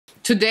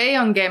Today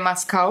on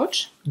Gamer's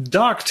Couch,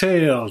 Dark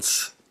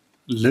Tales,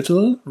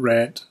 Little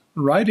Red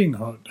Riding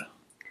Hood.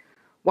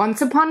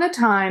 Once upon a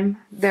time,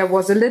 there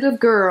was a little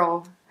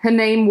girl. Her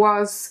name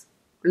was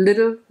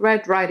Little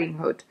Red Riding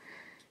Hood.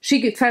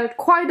 She felt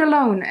quite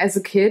alone as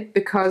a kid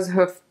because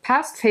her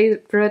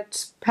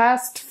favorite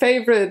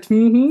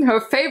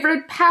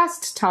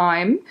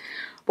pastime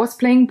was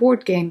playing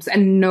board games,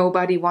 and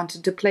nobody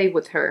wanted to play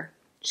with her.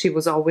 She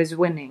was always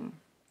winning.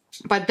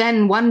 But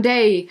then one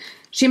day,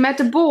 she met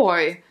a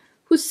boy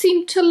who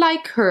seemed to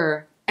like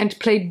her and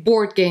played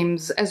board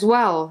games as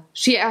well.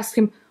 She asked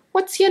him,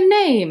 "What's your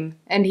name?"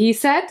 And he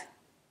said,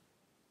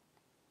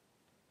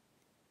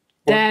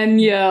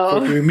 Daniel.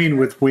 What do you mean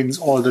with wins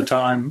all the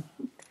time?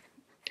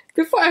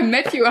 Before I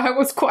met you, I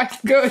was quite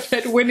good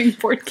at winning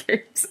board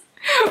games.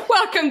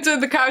 Welcome to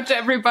the couch,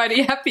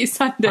 everybody. Happy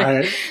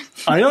Sunday.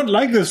 I don't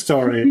like this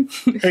story.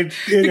 It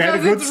had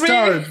a good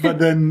start, but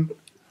then...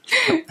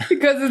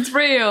 Because it's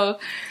real.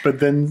 But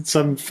then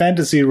some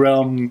fantasy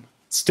realm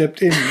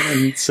stepped in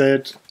and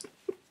said,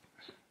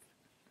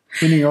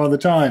 winning all the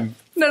time.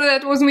 No,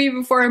 that was me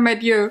before I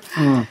met you.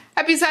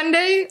 Happy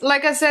Sunday.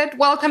 Like I said,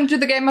 welcome to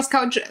the Gamer's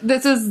Couch.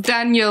 This is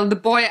Daniel, the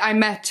boy I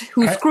met,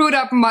 who screwed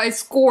up my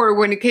score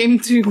when it came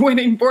to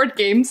winning board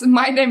games.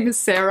 My name is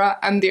Sarah.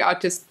 I'm the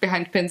artist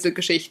behind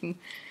Pinselgeschichten.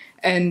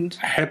 And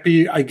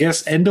happy, I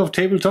guess, end of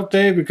Tabletop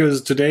Day,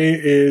 because today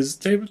is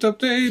Tabletop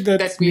Day.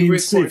 That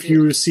means if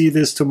you see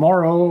this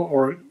tomorrow,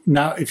 or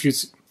now, if you...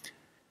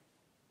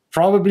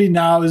 Probably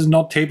now is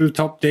not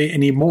Tabletop Day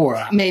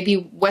anymore.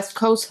 Maybe West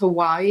Coast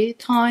Hawaii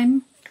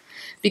time?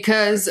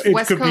 Because it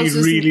West could Coast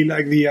be really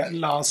like the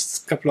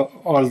last couple of...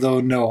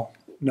 Although, no.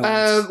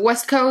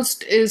 West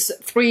Coast is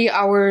 3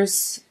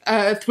 hours,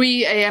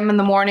 3 a.m. in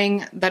the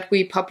morning that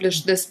we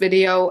published this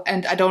video.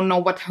 And I don't know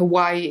what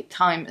Hawaii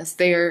time is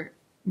there.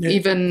 Yeah.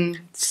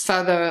 Even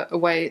further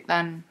away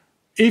than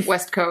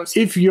West Coast.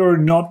 If you're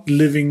not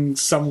living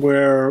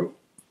somewhere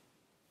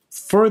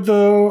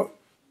further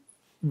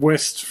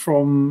west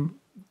from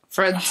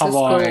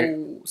Hawaii,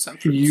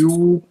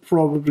 you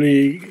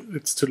probably,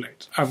 it's too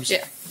late.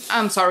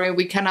 I'm sorry,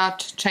 we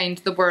cannot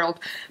change the world.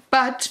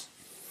 But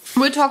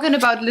we're talking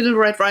about Little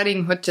Red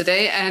Riding Hood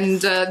today,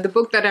 and the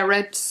book that I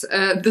read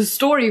the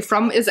story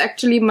from is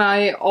actually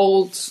my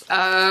old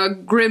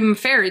grim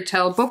fairy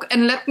tale book.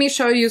 And let me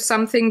show you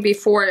something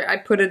before I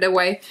put it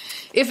away.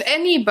 If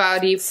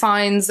anybody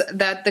finds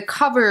that the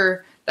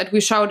cover that we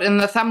showed in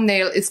the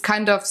thumbnail is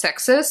kind of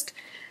sexist,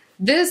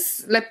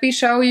 let me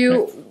show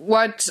you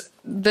what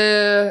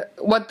the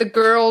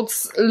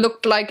girls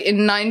looked like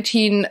in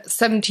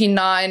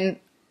 1979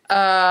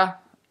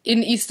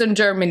 in Eastern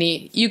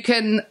Germany. You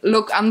can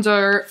look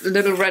under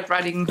Little Red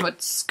Riding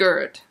Hood's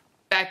skirt.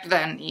 Back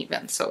then,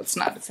 even, so it's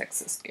not a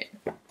sexist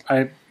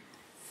game.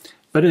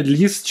 But at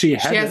least she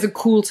has a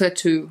cool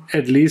tattoo.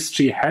 At least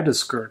she had a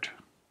skirt.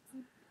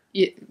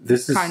 Yeah,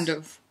 this is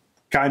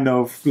kind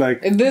of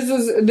like... This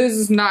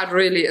is not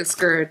really a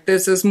skirt.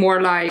 This is more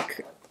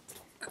like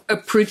a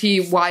pretty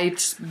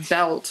white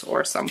belt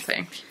or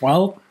something.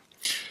 Well,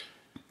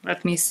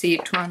 let me see.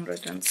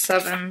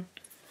 207.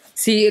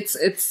 See,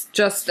 it's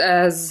just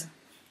as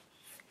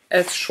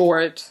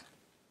short.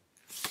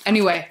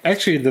 Anyway,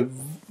 actually, the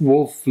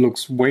wolf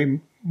looks way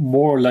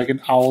more like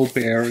an owl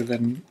bear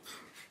than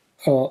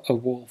a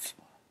wolf,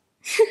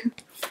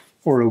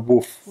 or a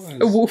woof.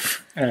 A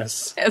woof,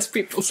 as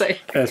people say.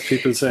 As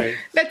people say.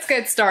 Let's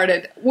get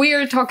started. We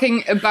are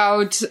talking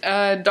about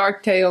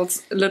Dark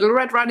Tales, Little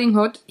Red Riding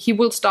Hood. He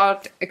will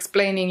start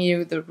explaining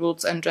you the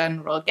rules and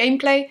general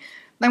gameplay.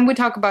 Then we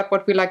talk about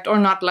what we liked or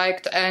not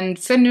liked, and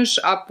finish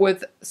up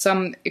with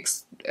some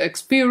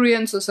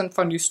experiences and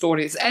funny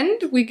stories.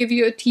 And we give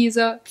you a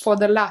teaser for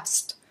the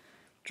last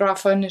draw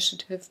for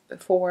initiative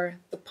before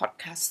the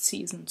podcast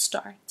season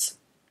starts.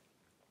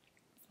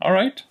 All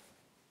right.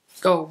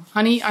 Go.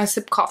 Honey, I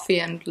sip coffee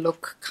and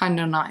look kind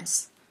of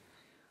nice.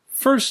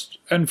 First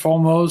and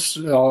foremost,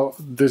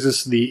 this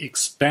is the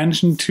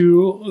expansion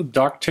to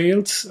Dark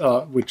Tales,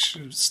 which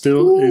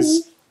still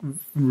is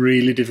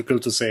really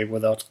difficult to say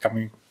without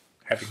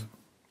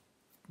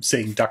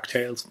saying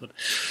DuckTales, but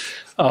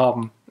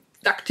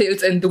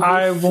DuckTales and the wolf.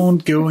 I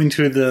won't go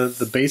into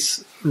the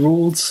base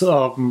rules.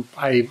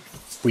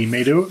 We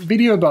made a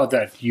video about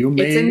that.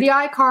 It's in the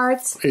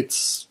iCards.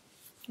 It's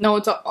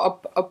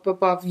up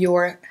above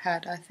your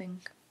head, I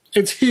think.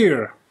 It's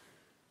here.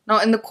 No,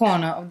 in the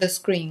corner of the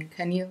screen.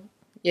 Can you?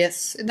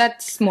 Yes,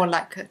 that's more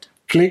like it.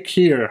 Click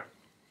here.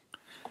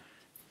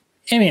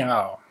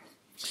 Anyhow,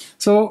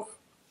 so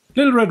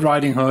Little Red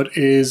Riding Hood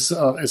is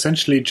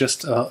essentially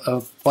just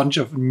a bunch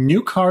of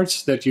new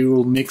cards that you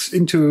will mix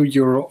into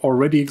your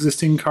already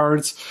existing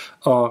cards.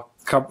 A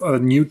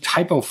new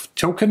type of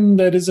token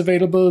that is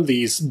available.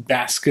 These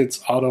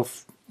baskets out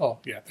of... Oh,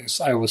 yeah,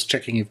 I was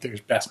checking if there's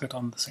basket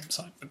on the same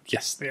side, but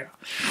yes, they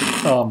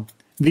are.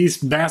 These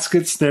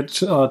baskets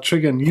that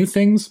trigger new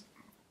things.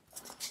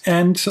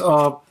 And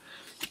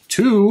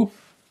 2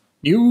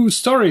 new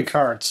story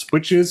cards,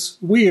 which is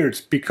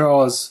weird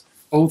because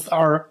both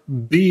are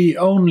B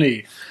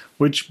only.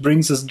 which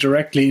brings us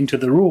directly into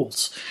the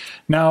rules.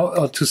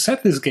 Now, to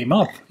set this game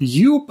up,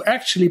 you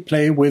actually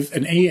play with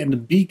an A and a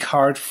B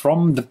card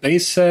from the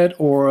base set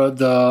or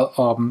the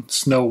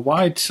Snow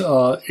White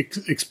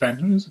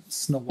expansion. Is it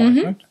Snow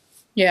White, right?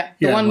 Yeah,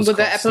 the one with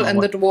the apple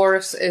and the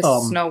dwarves is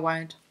Snow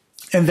White.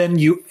 And then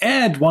you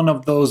add one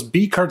of those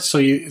B cards, so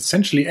you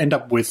essentially end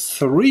up with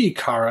 3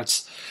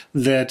 cards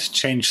that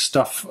change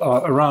stuff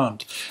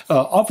around.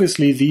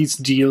 Obviously, these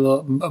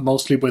deal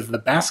mostly with the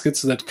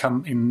baskets that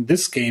come in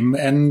this game,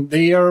 and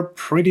they are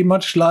pretty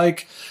much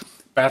like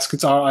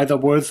baskets are either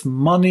worth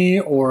money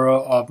or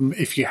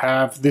if you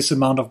have this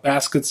amount of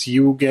baskets,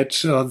 you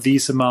get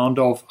this amount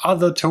of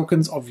other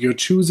tokens of your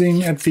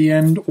choosing at the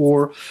end,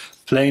 or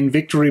plain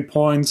victory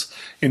points.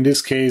 In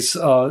this case,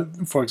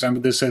 for example,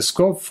 this says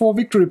score 4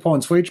 victory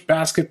points for each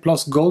basket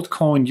plus gold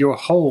coin you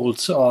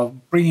hold,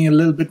 bringing a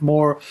little bit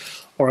more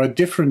or a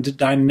different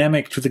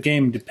dynamic to the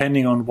game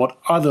depending on what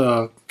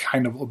other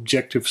kind of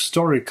objective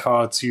story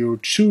cards you're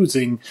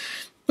choosing.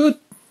 But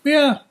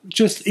yeah,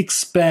 just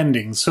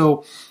expanding.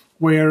 So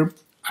where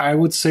I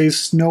would say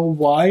Snow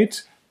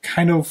White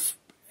kind of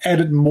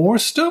added more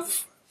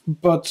stuff,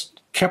 but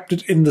kept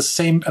it in the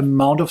same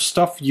amount of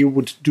stuff you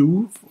would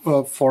do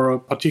for a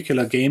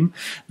particular game.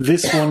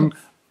 This one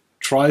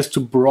tries to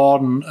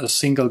broaden a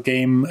single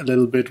game a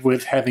little bit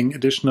with having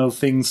additional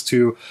things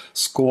to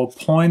score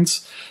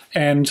points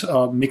and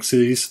mix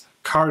these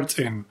cards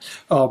in.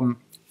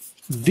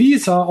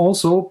 These are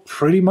also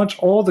pretty much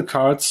all the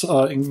cards,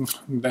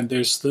 then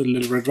there's the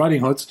Little Red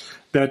Riding Hoods,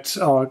 that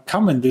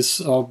come in this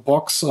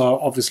box.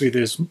 Obviously,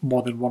 there's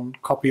more than one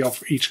copy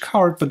of each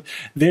card, but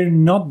they're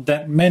not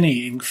that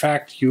many. In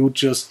fact, you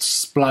just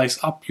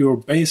splice up your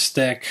base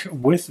deck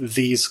with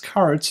these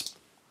cards,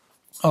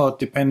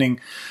 depending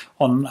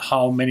on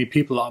how many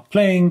people are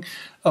playing.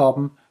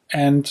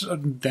 And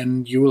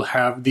then you will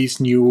have these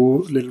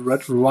new Little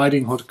Red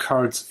Riding Hood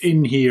cards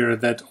in here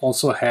that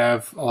also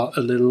have a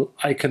little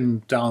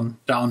icon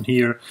down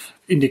here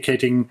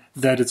indicating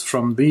that it's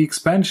from the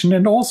expansion,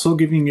 and also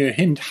giving you a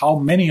hint how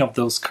many of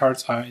those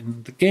cards are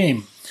in the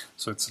game.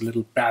 So it's a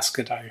little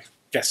basket, I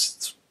guess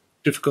it's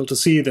difficult to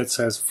see, that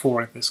says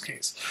 4 in this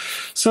case.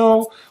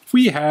 So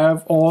we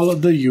have all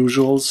of the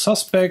usual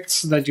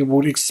suspects that you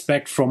would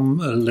expect from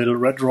a Little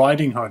Red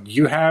Riding Hood.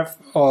 You have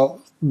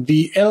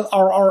the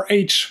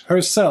LRRH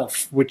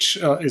herself, which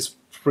is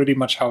pretty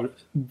much how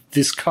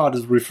this card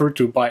is referred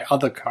to by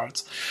other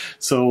cards.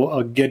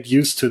 So get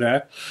used to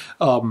that.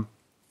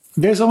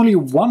 There's only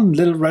one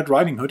Little Red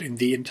Riding Hood in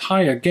the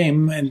entire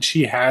game, and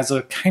she has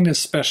a kind of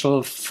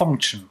special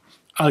function.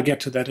 I'll get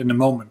to that in a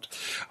moment.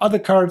 Other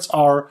cards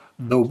are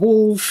the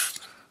Wolf,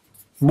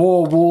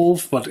 more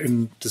Wolf, but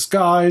in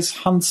disguise,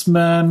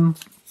 Huntsman,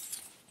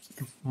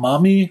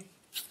 Mommy,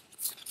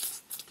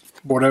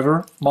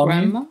 whatever. Mommy?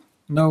 Grandma?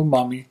 No,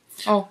 Mommy.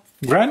 Oh.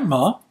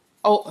 Grandma?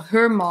 Oh,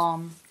 her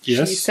mom.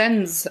 Yes. She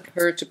sends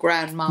her to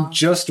Grandma.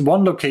 Just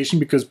one location,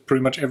 because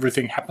pretty much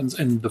everything happens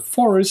in the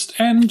forest,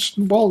 and,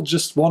 well,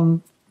 just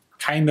one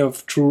kind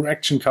of true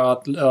action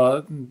card,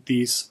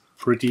 these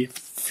pretty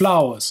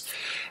flowers.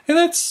 And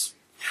that's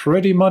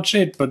pretty much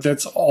it, but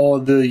that's all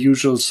the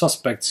usual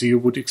suspects you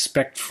would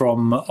expect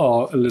from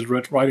a Little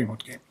Red Riding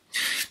Hood game.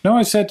 Now,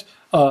 I said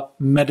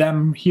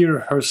Madame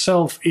here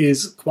herself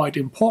is quite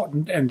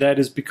important, and that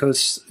is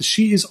because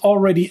she is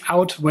already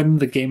out when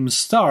the game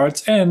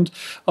starts, and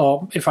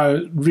if I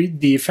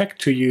read the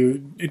effect to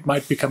you, it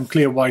might become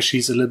clear why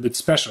she's a little bit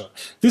special.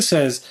 This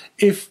says,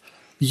 if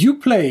you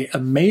play a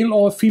male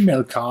or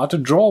female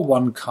card, draw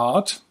 1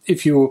 card.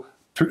 If you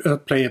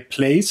play a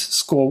place,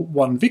 score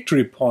 1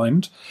 victory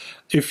point.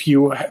 If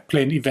you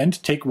play an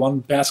event, take 1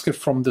 basket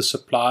from the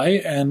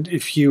supply, and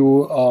if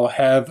you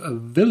have a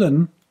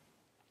villain,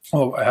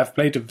 or have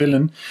played a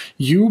villain,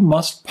 you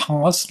must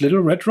pass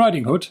Little Red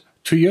Riding Hood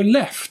to your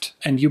left,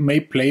 and you may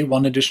play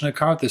 1 additional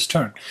card this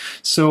turn.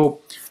 So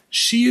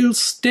she'll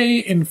stay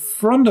in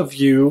front of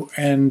you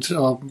and,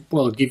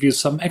 well, give you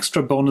some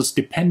extra bonus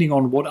depending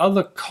on what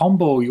other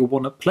combo you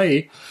want to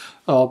play,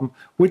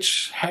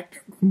 which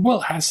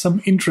has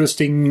some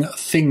interesting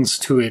things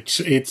to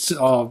it. It's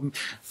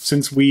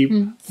since we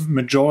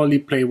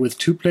majorly play with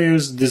 2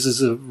 players, this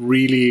is a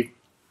really,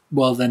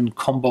 well, then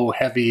combo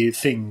heavy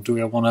thing.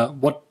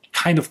 What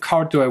kind of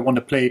card do I want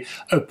to play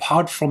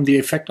apart from the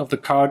effect of the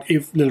card?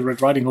 If Little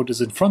Red Riding Hood is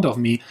in front of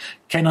me,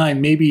 can I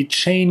maybe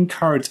chain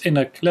cards in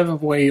a clever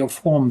way or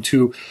form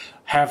to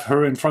have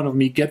her in front of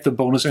me, get the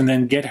bonus, and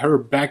then get her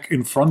back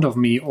in front of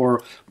me,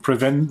 or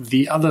prevent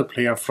the other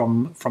player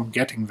from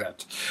getting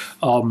that?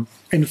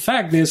 In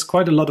fact, there's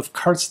quite a lot of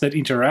cards that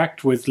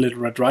interact with Little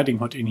Red Riding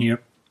Hood in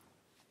here.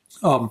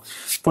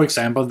 For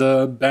example,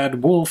 the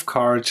Bad Wolf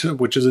card,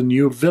 which is a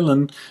new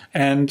villain,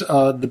 and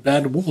the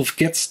Bad Wolf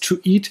gets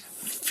to eat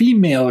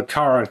female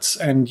cards,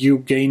 and you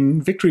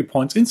gain victory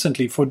points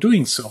instantly for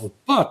doing so.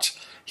 But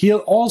he'll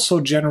also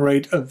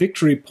generate a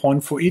victory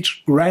point for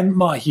each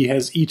grandma he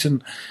has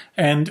eaten,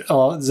 and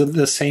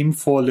the same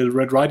for Little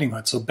Red Riding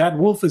Hood. So Bad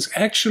Wolf is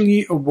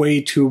actually a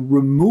way to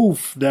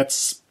remove that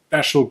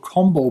special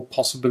combo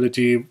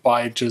possibility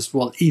by just,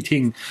 well,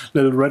 eating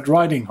Little Red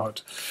Riding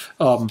Hood.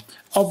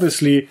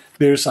 Obviously,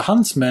 there's a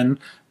huntsman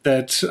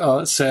that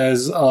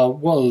says,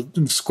 well,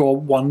 score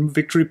 1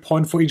 victory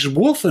point for each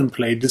wolf in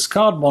play,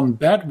 discard 1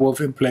 bad wolf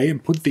in play,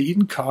 and put the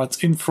eaten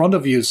cards in front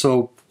of you.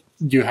 So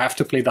you have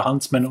to play the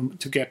huntsman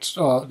to get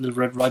Little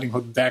Red Riding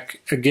Hood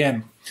back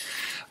again.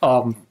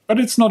 But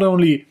it's not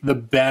only the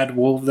bad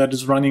wolf that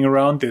is running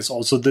around, there's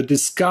also the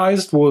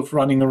disguised wolf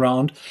running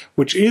around,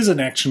 which is an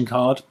action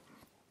card.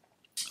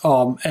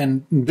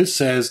 And this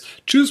says,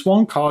 choose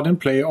 1 card in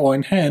play or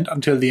in hand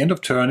until the end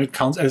of turn. It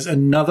counts as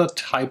another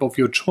type of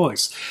your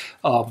choice.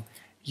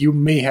 You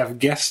may have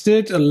guessed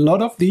it, a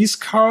lot of these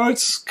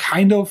cards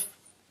kind of,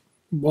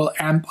 well,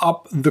 amp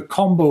up the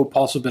combo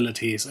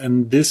possibilities.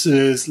 And this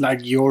is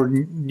like your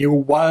new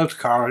wild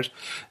card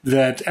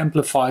that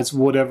amplifies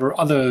whatever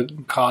other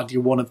card you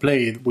want to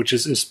play, which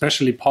is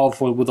especially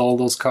powerful with all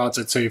those cards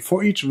that say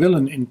for each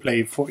villain in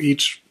play, for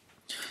each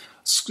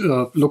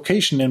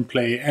location in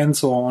play, and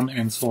so on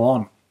and so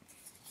on.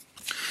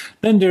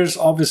 Then there's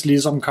obviously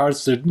some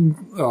cards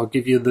that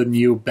give you the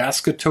new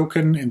basket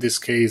token. In this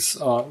case,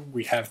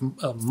 we have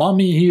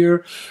Mommy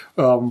here.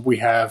 We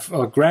have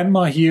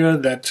Grandma here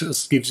that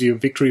gives you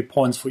victory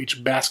points for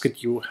each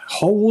basket you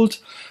hold.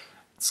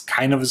 It's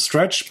kind of a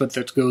stretch, but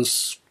that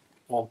goes,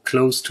 well,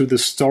 close to the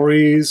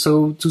story,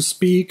 so to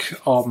speak.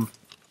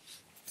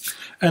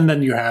 And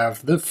then you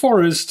have the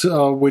forest,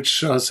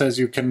 which says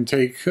you can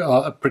take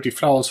pretty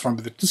flowers from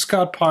the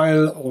discard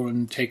pile, or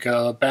take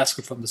a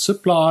basket from the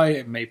supply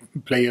and may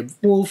play a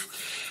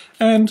wolf.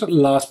 And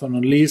last but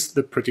not least,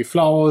 the pretty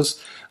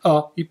flowers.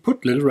 You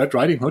put Little Red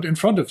Riding Hood in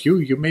front of you.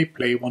 You may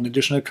play 1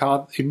 additional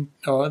card in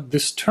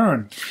this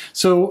turn.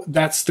 So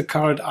that's the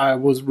card I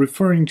was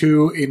referring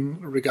to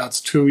in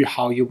regards to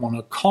how you want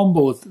to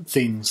combo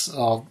things.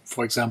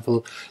 For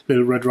example,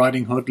 Little Red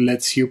Riding Hood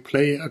lets you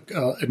play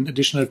an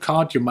additional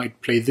card. You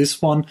might play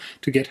this one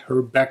to get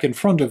her back in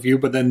front of you,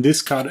 but then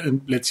this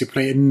card lets you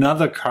play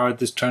another card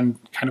this turn,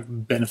 kind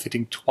of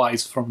benefiting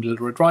twice from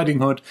Little Red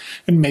Riding Hood.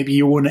 And maybe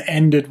you want to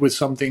end it with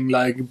something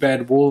like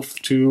Bad Wolf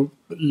to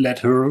let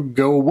her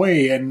go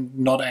away and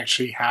not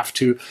actually have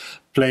to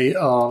play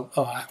or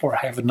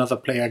have another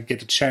player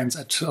get a chance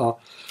at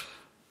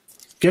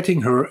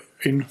getting her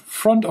in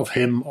front of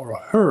him or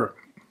her.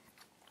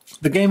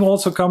 The game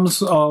also comes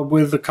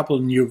with a couple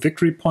of new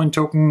victory point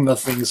tokens.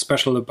 Nothing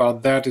special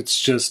about that. It's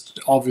just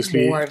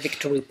obviously more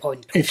victory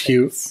point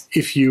tokens.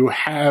 If you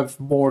have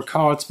more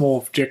cards,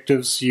 more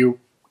objectives, you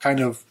kind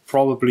of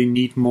probably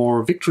need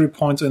more victory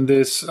points in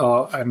this.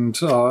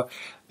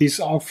 These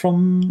are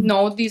from...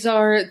 No, these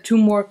are 2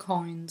 more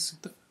coins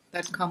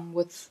that come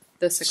with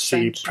this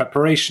expansion.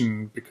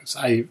 Preparation, because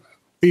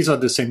these are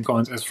the same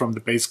coins as from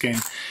the base game.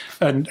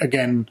 And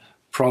again,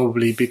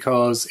 probably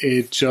because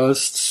it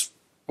just,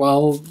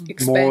 well,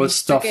 more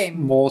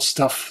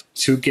stuff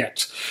to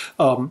get.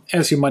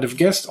 As you might have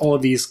guessed, all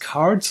these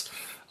cards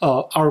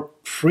are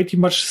pretty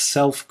much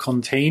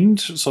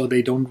self-contained, so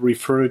they don't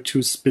refer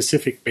to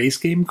specific base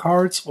game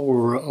cards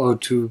or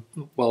to,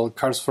 well,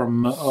 cards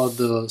from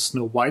the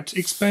Snow White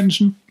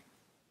expansion.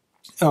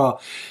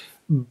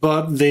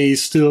 But they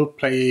still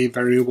play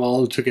very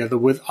well together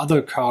with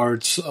other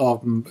cards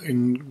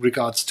in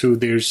regards to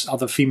there's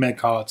other female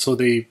cards. So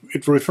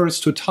it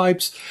refers to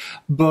types,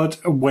 but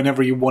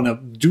whenever you want to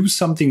do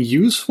something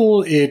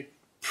useful, it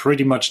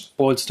pretty much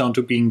boils down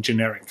to being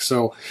generic.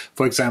 So,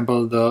 for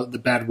example, the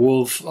Bad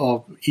Wolf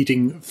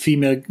eating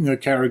female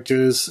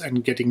characters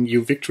and getting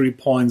you victory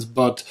points,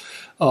 but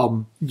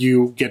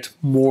you get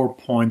more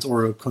points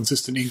or a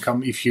consistent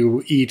income if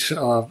you eat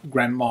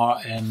Grandma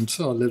and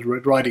Little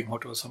Red Riding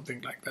Hood or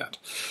something like that.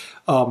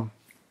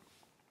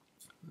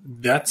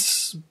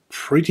 That's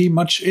pretty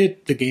much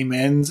it. The game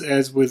ends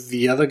as with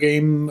the other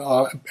game,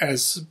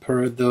 as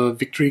per the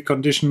victory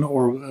condition,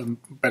 or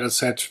better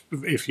said,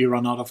 if you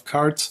run out of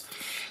cards.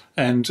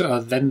 And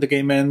then the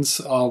game ends,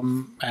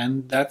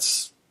 and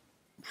that's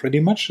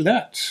pretty much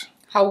that.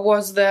 How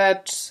was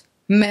that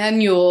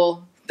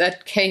manual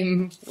that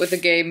came with the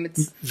game?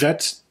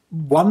 That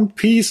one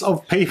piece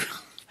of paper.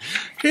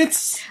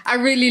 I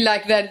really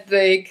like that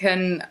they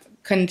can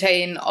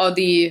contain all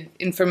the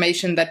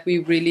information that we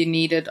really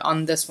needed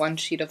on this one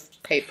sheet of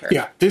paper.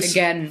 Yeah, this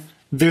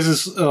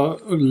is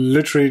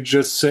literally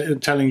just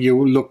telling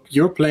you, look,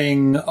 you're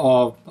playing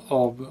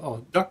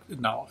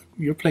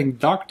you're playing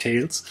Dark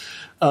Tales,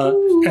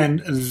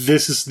 and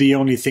this is the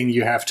only thing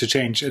you have to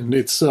change. And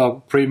it's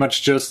pretty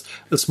much just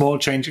a small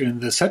change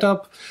in the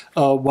setup.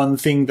 One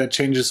thing that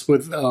changes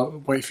with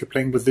if you're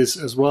playing with this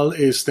as well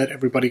is that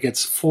everybody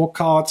gets 4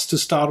 cards to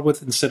start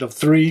with instead of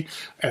 3.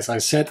 As I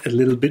said, a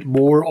little bit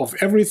more of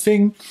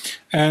everything.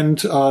 And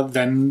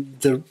then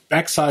the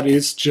backside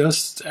is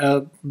just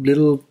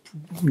little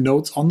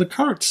notes on the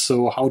cards,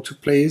 so how to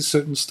play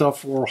certain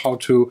stuff or how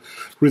to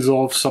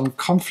resolve some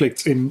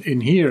conflicts in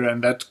here,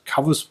 and that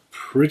covers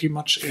pretty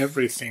much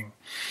everything.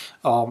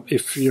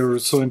 If you're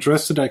so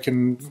interested, I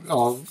can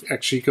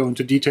actually go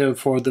into detail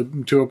for the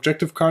 2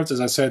 objective cards.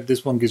 As I said,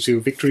 this one gives you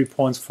victory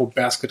points for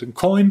basket and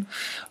coin.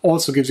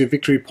 Also gives you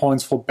victory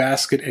points for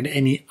basket and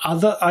any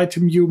other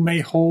item you may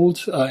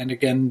hold. And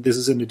again, this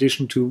is in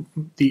addition to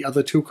the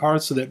other 2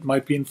 cards, so that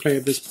might be in play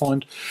at this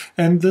point.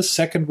 And the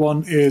second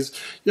one is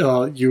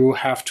you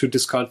have to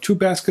discard 2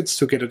 baskets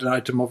to get an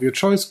item of your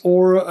choice,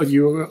 or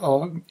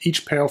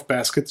each pair of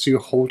baskets you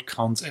hold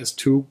counts as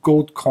 2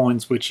 gold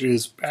coins, which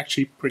is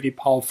actually pretty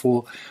powerful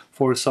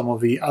for some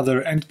of the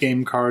other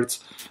endgame cards.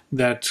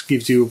 That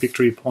gives you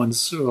victory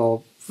points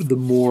the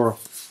more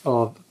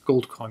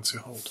gold coins you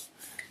hold.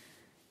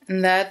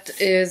 And that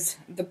is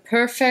the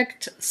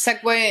perfect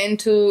segue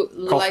into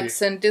Coffee.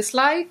 likes and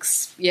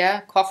dislikes.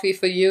 Yeah, coffee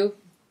for you,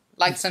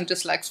 likes and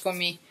dislikes for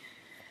me.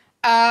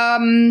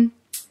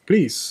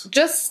 Please.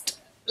 Just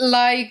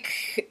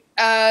like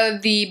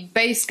the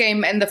base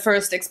game and the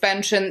first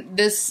expansion,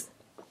 this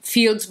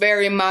feels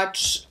very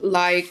much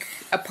like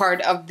a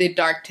part of the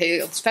Dark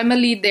Tales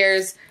family.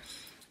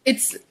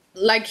 It's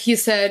like he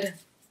said,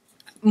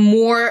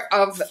 more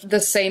of the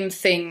same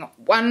thing.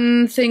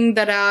 One thing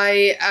that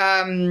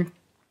I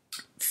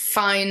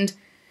find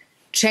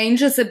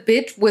changes a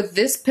bit with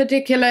this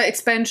particular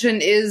expansion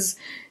is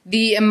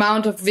the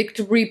amount of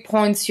victory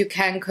points you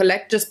can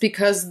collect, just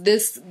because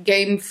this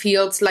game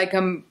feels like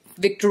a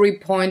victory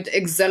point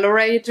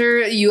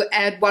accelerator. You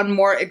add one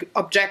more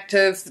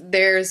objective,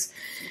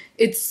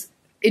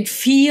 it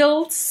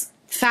feels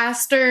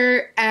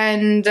faster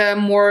and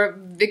more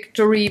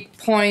victory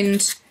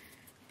point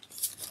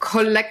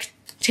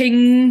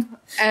collecting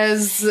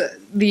as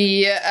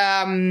the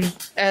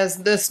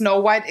Snow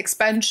White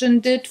expansion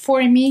did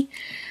for me.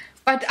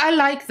 But I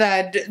like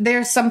that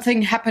there's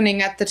something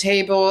happening at the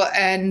table,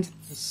 and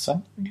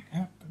Something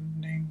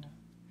happening.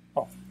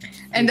 Oh.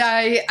 And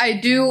I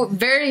do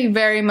very,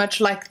 very much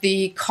like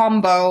the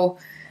combo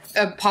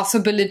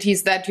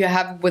possibilities that you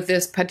have with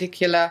this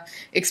particular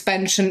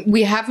expansion.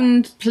 We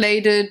haven't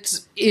played it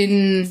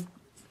in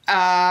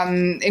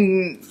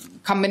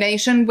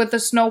combination with the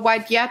Snow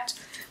White yet,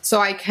 so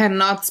I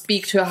cannot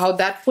speak to how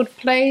that would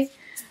play.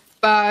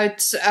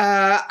 But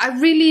I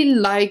really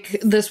like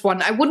this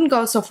one. I wouldn't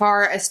go so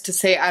far as to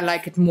say I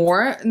like it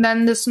more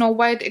than the Snow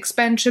White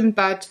expansion,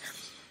 but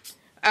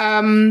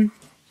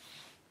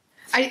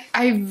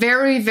I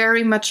very,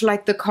 very much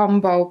like the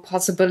combo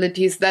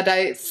possibilities that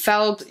I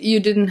felt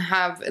you didn't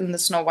have in the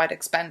Snow White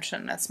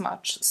expansion as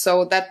much.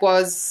 So that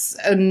was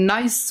a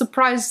nice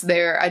surprise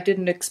there. I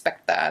didn't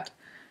expect that.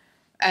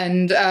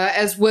 And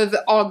as with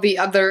all the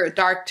other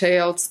Dark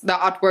Tales, the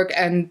artwork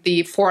and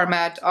the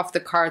format of the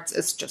cards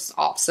is just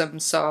awesome.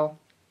 So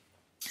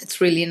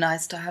it's really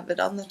nice to have it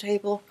on the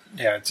table.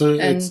 Yeah,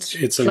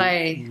 it's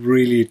a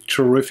really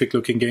terrific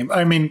looking game.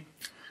 I mean,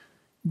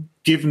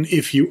 given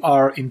if you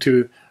are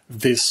into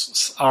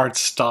this art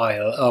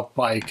style,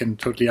 I can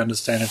totally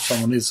understand if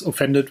someone is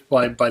offended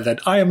by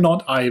that. I am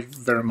not. I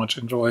very much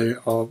enjoy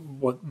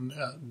what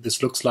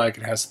this looks like.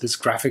 It has this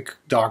graphic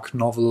dark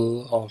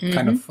novel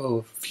kind of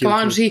feel. Come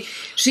on,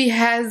 she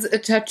has a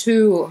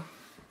tattoo.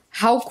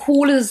 How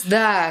cool is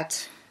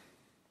that?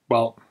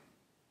 Well,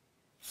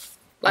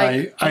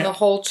 like on the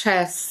whole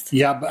chest.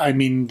 Yeah, but I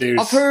mean, there's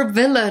of her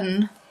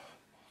villain.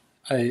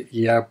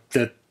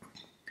 That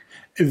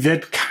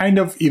kind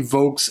of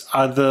evokes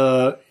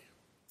other.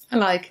 I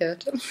like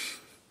it.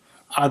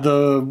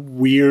 Other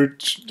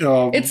weird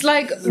it's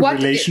like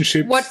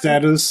relationship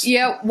status.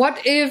 Yeah, what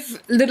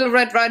if Little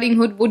Red Riding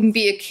Hood wouldn't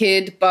be a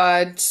kid,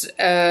 but,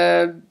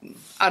 I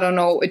don't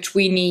know, a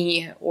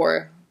tweenie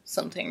or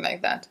something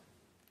like that?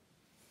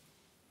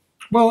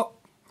 Well,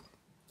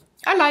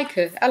 I like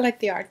it. I like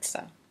the art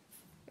style.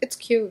 It's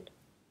cute.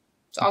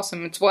 It's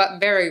awesome. It's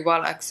very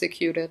well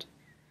executed.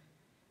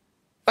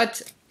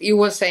 But you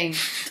were saying,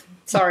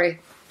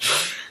 sorry.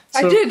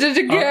 So, I did it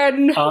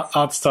again.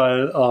 Art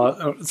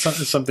style,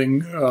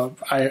 something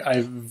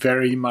I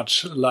very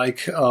much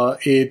like.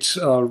 It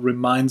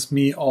reminds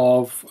me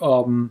of.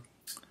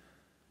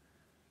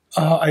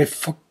 I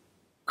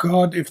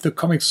forgot if the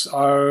comics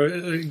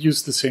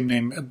use the same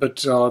name,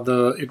 but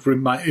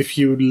if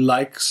you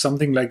like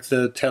something like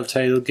the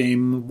Telltale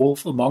game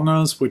Wolf Among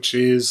Us, which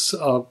is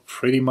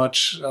pretty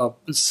much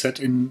set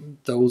in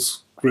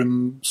those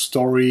grim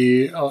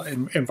story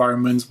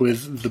environments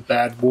with the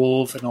bad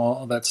wolf and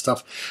all that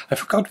stuff. I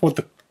forgot what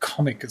the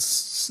comic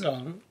is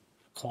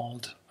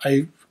called.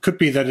 I could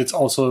be that it's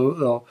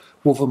also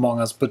Wolf Among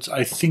Us, but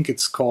I think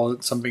it's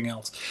called something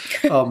else.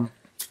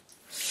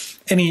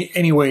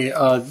 Anyway,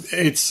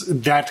 it's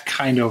that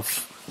kind of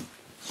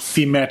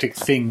thematic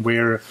thing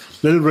where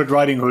Little Red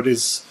Riding Hood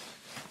is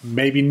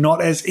maybe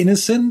not as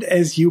innocent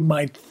as you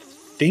might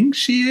think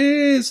she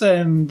is,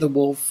 and the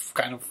wolf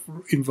kind of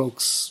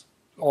evokes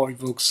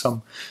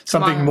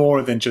something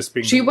more than just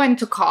being. She went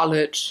to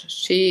college.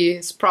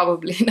 She's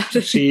probably not a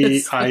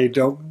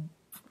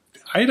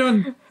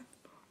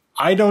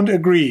I don't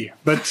agree,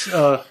 but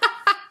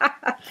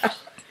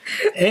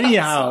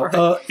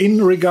Anyhow,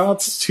 in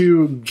regards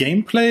to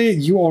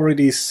gameplay, you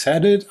already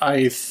said it.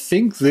 I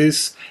think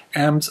this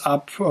amps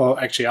up,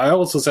 actually I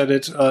also said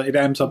it, it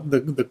amps up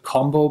the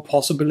combo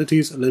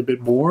possibilities a little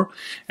bit more.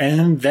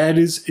 And that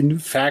is in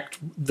fact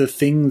the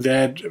thing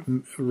that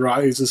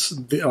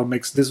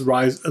makes this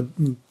rise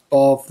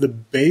above the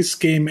base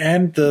game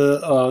and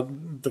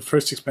the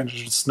first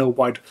expansion, Snow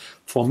White,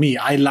 for me.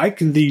 I like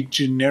the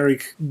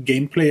generic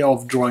gameplay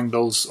of drawing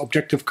those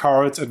objective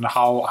cards and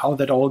how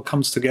that all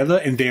comes together.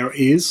 And there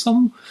is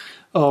some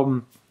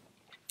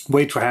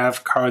way to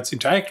have cards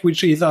interact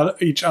with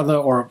each other,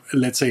 or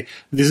let's say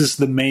this is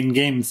the main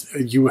game,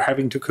 you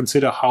having to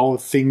consider how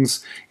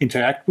things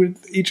interact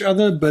with each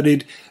other. But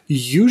it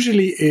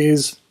usually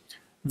is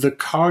the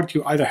card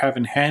you either have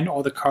in hand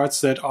or the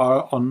cards that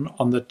are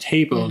on the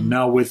table.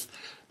 Now with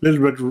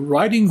Little Red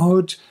Riding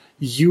Hood,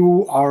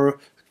 you are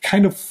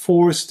kind of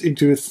forced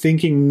into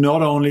thinking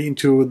not only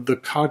into the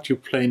card you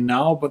play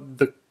now, but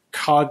the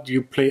card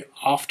you play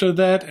after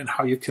that, and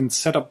how you can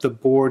set up the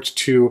board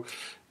to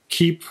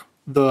keep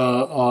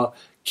the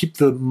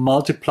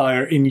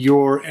multiplier in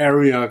your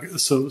area,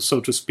 so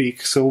to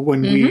speak. So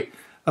when we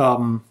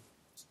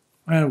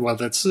well,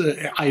 that's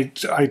I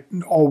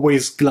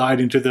always glide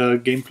into the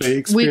gameplay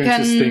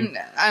experiences thing.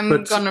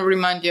 I'm gonna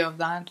remind you of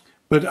that.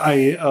 But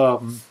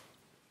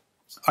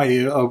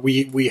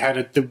we had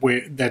it the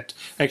way that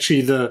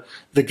actually the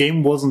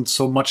game wasn't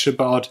so much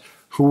about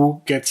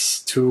who gets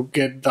to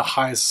get the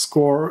highest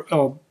score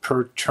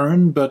per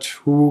turn, but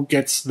who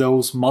gets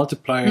those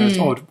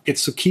multipliers or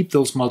gets to keep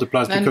those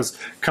multipliers, because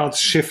cards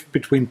shift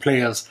between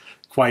players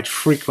quite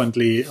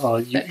frequently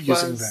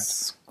using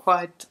that.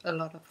 Quite a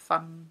lot of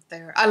fun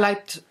there. I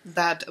liked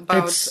that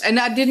and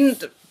I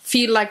didn't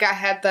feel like I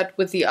had that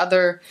with the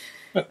other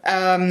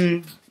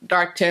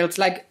Dark Tales,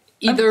 like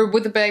either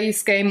with the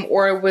base game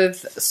or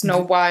with Snow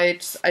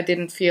White. I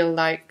didn't feel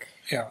like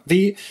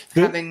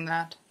having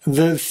that.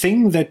 The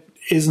thing that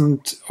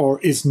isn't or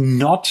is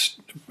not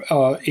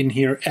in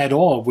here at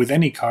all with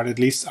any card, at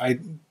least I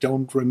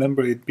don't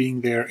remember it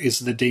being there, is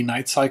the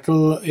day-night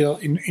cycle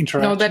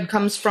interaction. No, that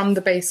comes from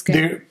the base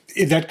game.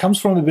 That comes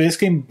from the base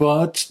game,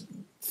 but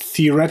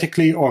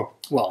theoretically, or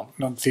well,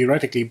 not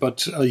theoretically,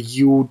 but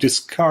you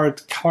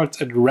discard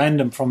cards at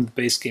random from the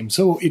base game.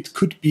 So it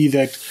could be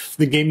that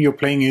the game you're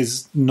playing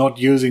is not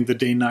using the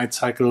day-night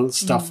cycle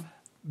stuff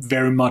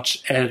very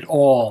much at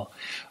all.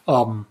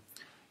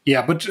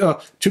 Yeah, but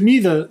to me,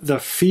 the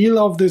feel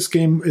of this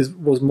game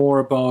was more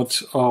about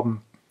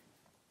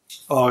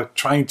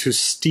trying to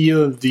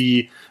steal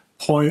the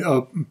point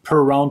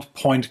per round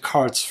point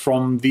cards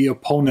from the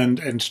opponent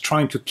and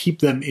trying to keep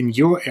them in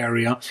your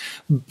area.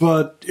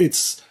 But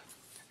it's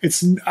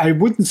I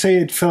wouldn't say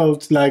it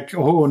felt like,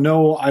 oh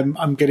no,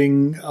 I'm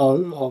getting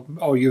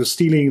or you're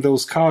stealing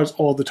those cards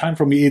all the time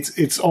from me.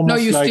 It's almost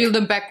no, you like steal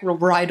them back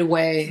right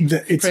away.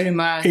 Pretty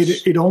much.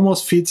 It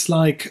almost feels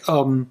like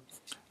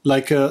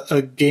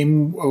a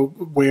game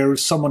where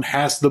someone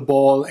has the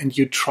ball and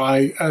you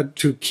try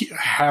to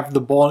have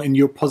the ball in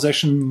your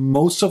possession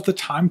most of the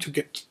time to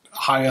get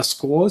higher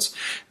scores.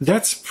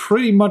 That's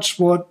pretty much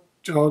what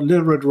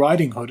Little Red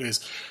Riding Hood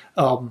is,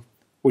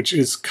 which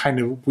is kind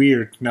of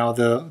weird. Now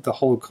the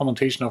whole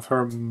connotation of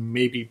her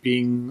maybe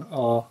being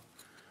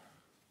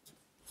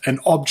an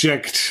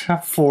object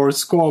for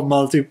score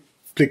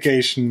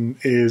multiplication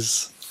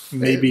is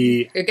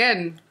maybe...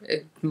 Again,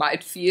 it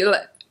might feel...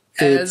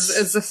 as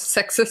a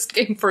sexist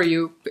game for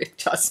you, it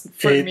doesn't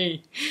for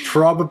me.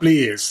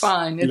 Probably is.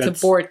 Fine, it's a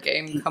board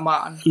game. Come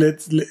on.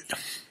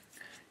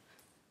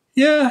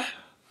 Yeah,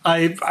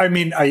 I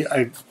mean,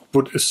 I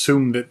would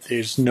assume that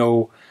there's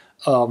no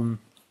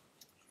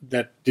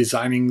that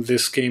designing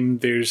this game,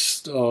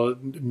 there's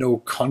no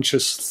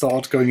conscious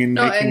thought going in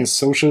making a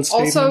social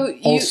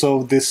statement.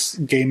 Also, this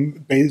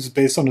game is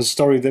based on a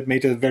story that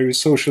made a very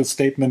social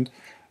statement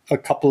a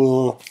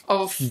couple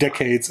of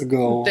decades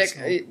ago.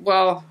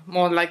 Well,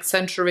 more like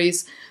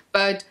centuries.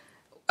 But,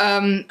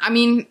 I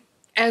mean,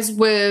 as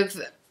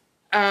with,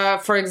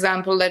 for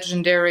example,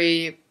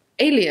 Legendary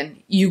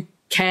Alien, you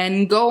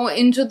can go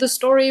into the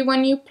story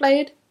when you play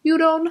it. You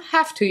don't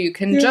have to. You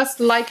can just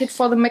like it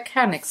for the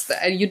mechanics.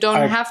 You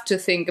don't have to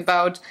think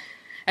about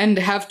and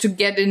have to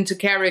get into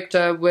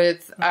character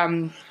with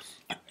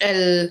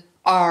LRRH.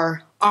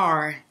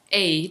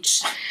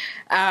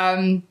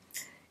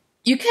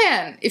 You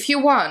can, if you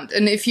want.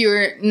 And if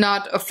you're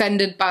not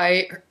offended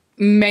by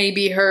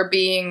maybe her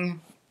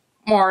being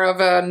more of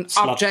an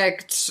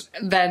object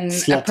than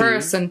a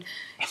person,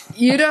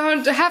 you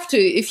don't have to.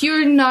 If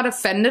you're not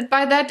offended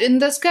by that in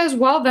this case,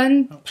 well,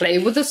 then play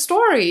with the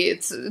story.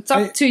 It's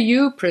up to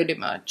you, pretty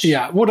much.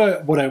 Yeah, what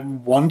I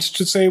want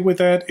to say with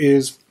that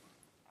is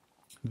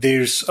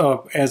there's,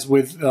 as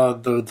with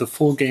the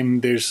full game,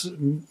 there's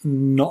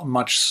not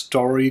much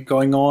story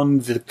going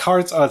on. The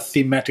cards are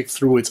thematic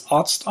through its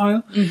art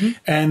style. Mm-hmm.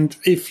 And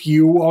if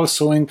you are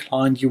so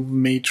inclined, you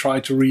may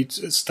try to read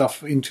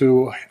stuff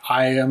into,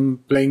 I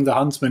am playing the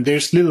Huntsman.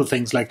 There's little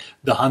things like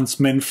the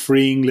Huntsman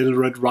freeing Little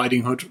Red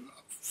Riding Hood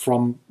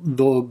from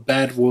the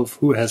bad wolf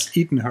who has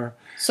eaten her.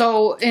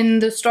 So, in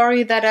the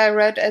story that I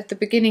read at the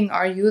beginning,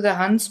 are you the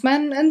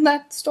huntsman in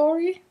that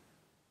story?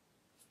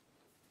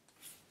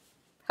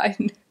 I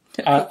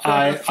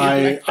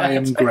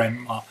am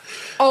grandma.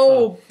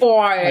 Oh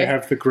boy! I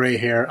have the gray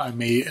hair. I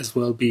may as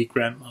well be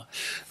grandma.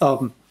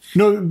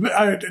 No,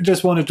 I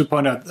just wanted to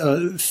point out,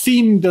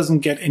 theme doesn't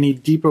get any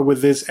deeper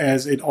with this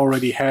as it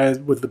already has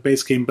with the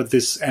base game, but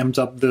this amps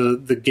up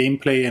the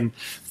gameplay. And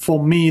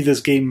for me, this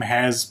game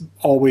has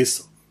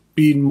always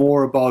been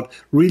more about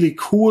really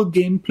cool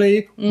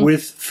gameplay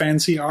with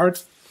fancy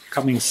art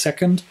coming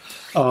second.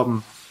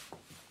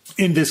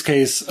 In this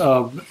case,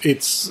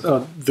 it's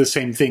the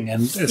same thing.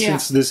 And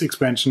since this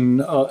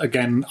expansion,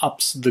 again,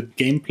 ups the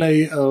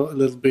gameplay a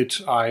little bit,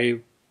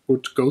 I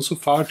would go so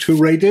far to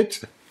rate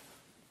it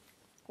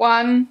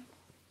 1,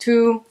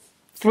 2,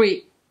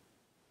 3.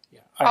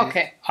 Yeah,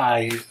 okay.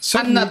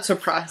 I'm not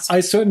surprised. I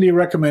certainly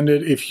recommend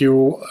it if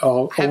you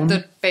have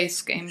the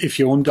base game. If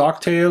you own Dark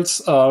Tales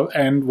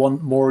and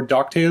want more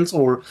Dark Tales,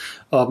 or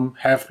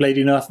have played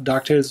enough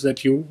Dark Tales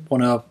that you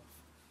want to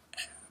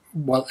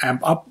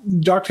amp up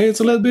Dark Tales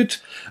a little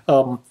bit.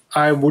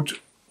 I would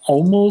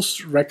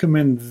almost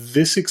recommend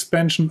this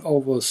expansion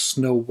over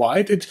Snow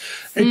White. It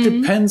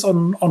depends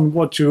on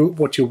what you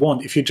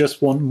want. If you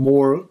just want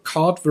more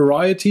card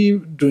variety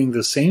doing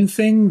the same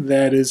thing,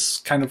 that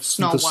is kind of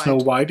Snow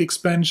White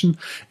expansion.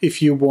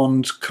 If you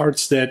want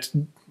cards that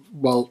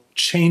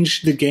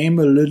change the game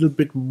a little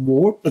bit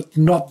more, but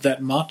not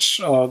that much,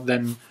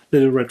 then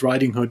Little Red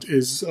Riding Hood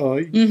is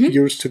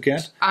yours to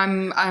get.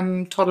 I'm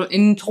in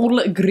total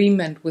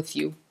agreement with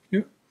you.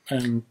 Yeah,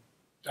 and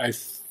I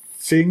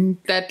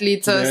think that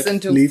leads us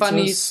into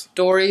funny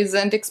stories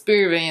and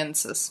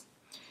experiences.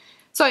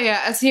 So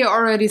yeah, as he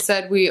already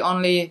said, we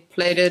only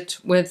played it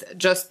with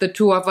just the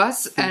two of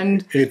us,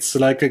 and it's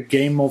like a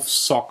game of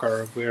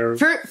soccer where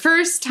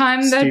first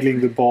time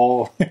stealing the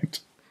ball.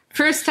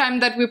 First time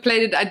that we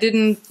played it, I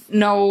didn't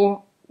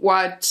know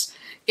what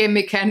game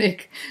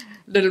mechanic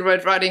Little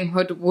Red Riding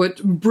Hood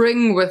would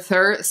bring with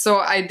her, so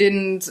I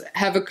didn't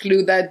have a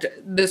clue that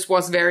this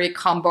was very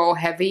combo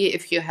heavy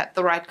if you had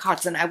the right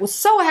cards. And I was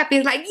so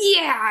happy, like,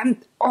 yeah,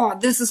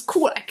 this is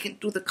cool, I can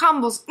do the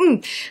combos.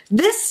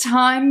 This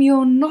time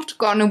you're not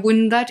gonna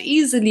win that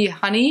easily,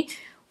 honey,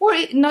 or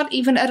not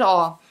even at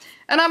all.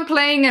 And I'm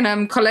playing and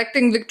I'm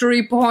collecting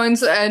victory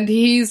points, and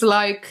he's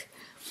like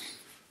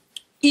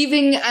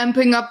even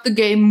amping up the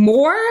game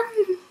more.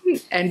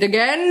 And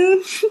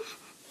again,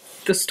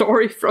 the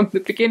story from the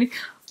beginning,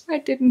 I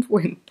didn't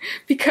win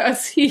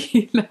because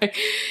he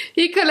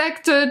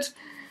collected,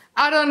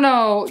 I don't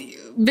know,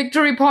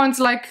 victory points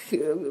like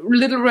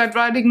Little Red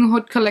Riding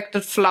Hood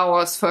collected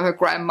flowers for her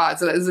grandma.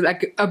 It's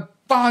like a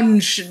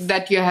bunch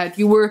that you had.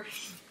 You were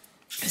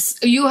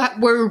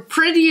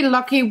pretty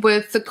lucky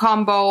with the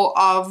combo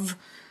of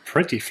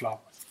pretty flowers.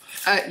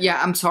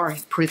 I'm sorry,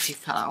 pretty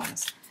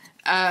flowers.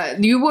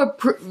 You were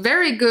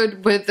very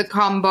good with the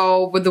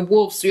combo with the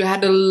wolves. You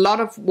had a lot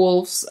of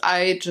wolves.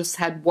 I just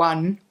had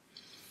one.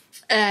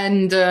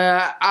 And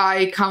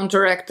I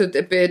counteracted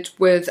a bit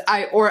with...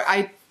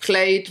 I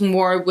played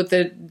more with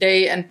the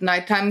day and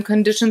nighttime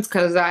conditions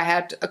because I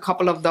had a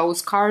couple of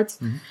those cards.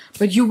 Mm-hmm.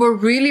 But you were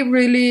really,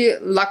 really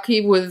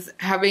lucky with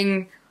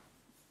having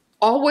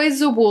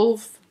always a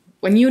wolf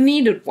when you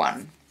needed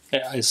one.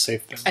 Yeah, I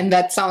saved them. And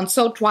that sounds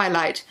so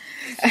Twilight.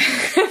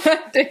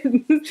 I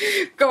didn't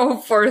go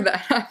for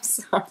that. I'm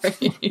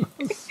sorry.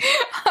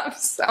 I'm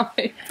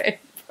sorry, babe.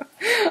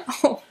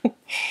 Oh.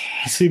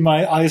 I see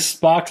my eyes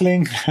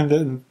sparkling and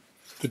then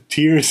the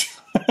tears.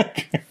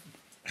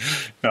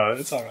 No,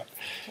 it's all right.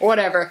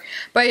 Whatever.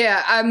 But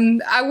yeah,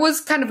 I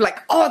was kind of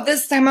like,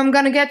 this time I'm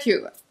gonna get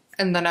you.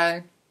 And then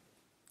I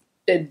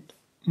did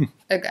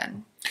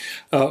again.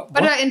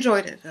 But I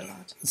enjoyed it a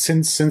lot.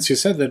 Since you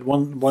said that,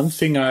 one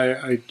thing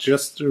I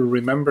just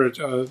remembered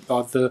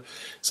about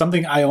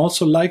something I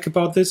also like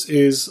about this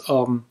is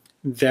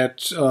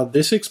that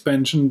this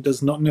expansion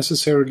does not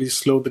necessarily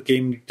slow the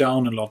game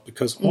down a lot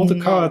because all the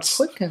cards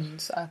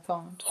quickens. I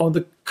thought all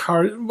the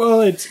cards.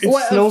 Well, it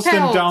slows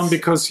them down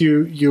because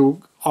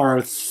you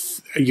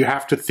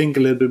have to think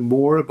a little bit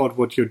more about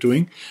what you're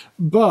doing,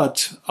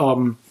 but.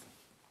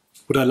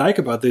 What I like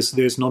about this,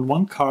 there's not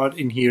one card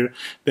in here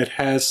that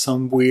has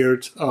some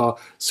weird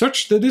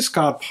search the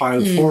discard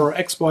pile for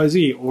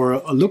XYZ or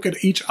a look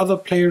at each other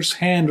player's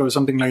hand or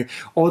something like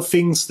all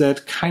things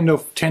that kind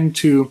of tend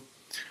to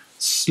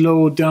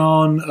slow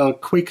down a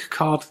quick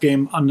card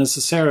game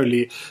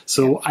unnecessarily.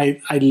 So I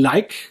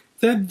like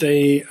that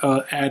they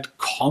add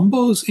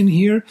combos in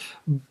here,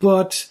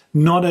 but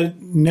not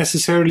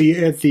necessarily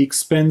at the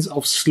expense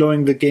of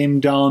slowing the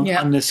game down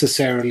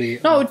unnecessarily.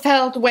 No, it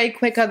felt way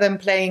quicker than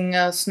playing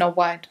Snow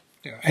White.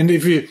 Yeah. And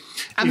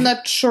I'm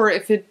not sure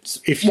if it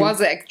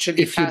was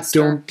actually faster. If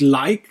you don't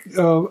like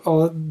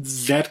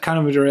that kind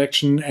of a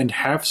direction and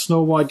have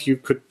Snow White, you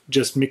could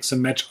just mix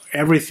and match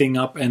everything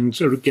up and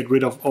get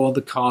rid of all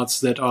the cards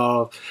that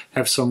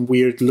have some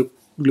weird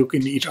look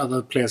in each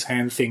other player's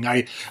hand thing.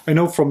 I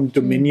know from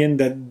Dominion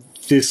that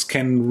this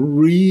can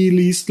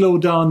really slow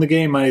down the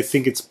game. I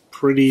think it's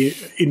pretty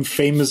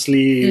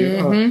infamously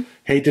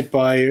hated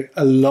by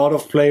a lot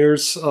of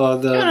players.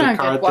 The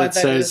card that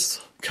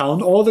says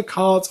count all the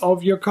cards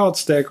of your card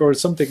stack or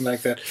something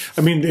like that.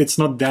 I mean, it's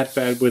not that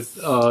bad with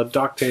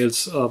Dark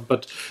Tales,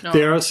 but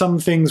there are some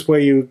things where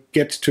you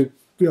get to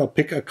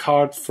pick a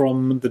card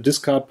from the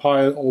discard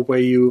pile, or where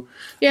you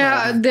we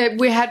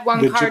had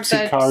one card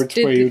that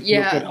did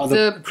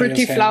the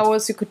pretty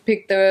flowers. You could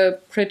pick the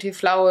pretty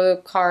flower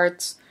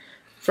cards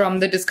from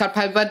the discard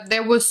pile, but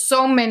there was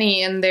so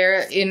many in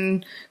there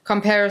in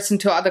comparison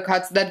to other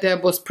cards that there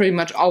was pretty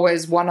much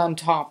always one on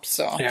top.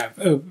 So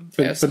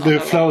but the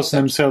flowers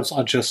themselves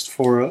are just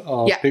for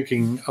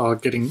picking,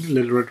 getting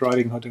Little Red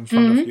Riding Hood in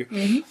front of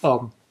you.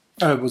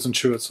 I wasn't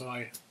sure, so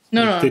I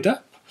did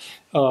that.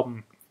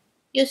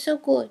 You're so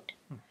good.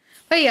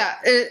 But yeah,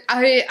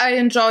 I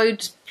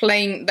enjoyed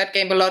playing that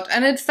game a lot,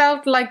 and it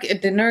felt like a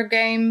dinner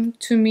game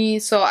to me,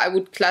 so I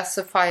would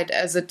classify it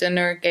as a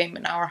dinner game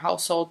in our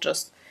household,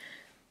 just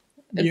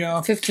a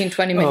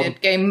 15-20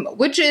 minute game,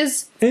 which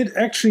is... It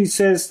actually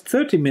says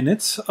 30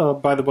 minutes.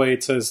 By the way,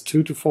 it says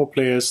 2 to 4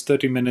 players,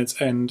 30 minutes,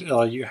 and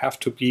you have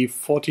to be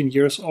 14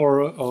 years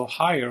or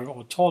higher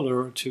or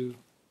taller to...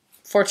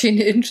 14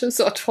 inches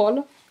or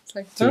taller?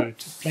 Like, to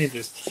play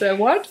this. So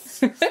what?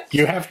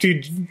 you have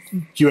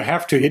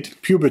to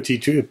hit puberty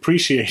to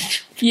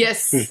appreciate.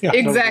 Yes,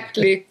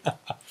 exactly.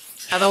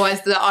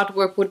 Otherwise, the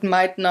artwork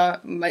might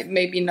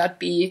maybe not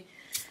be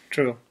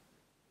true.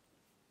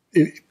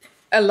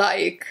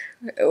 Alike.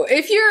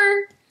 If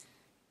you're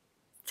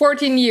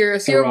 14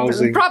 years,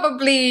 you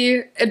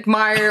probably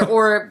admire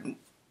or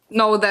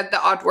know that the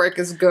artwork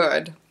is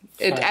good.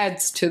 It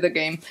adds to the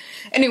game.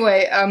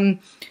 Anyway,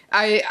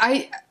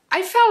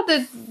 I felt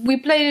that we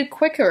played it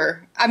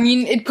quicker. I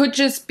mean, it could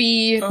just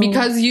be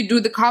because you do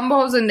the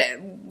combos, and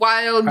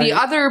while the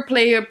other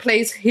player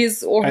plays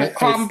his or her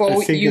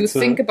combo, you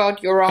think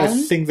about your own. I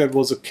think that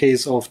was a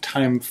case of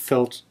time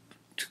felt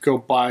to go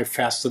by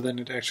faster than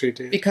it actually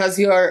did. Because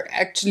you're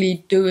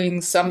actually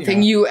doing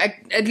something. You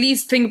at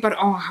least think about,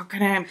 how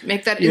can I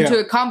make that into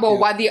a combo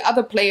while the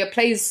other player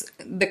plays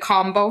the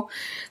combo.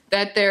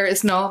 That there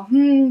is no,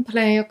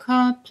 play your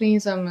card,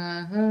 please.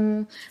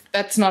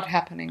 That's not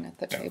happening at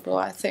the table,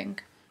 I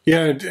think.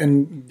 Yeah,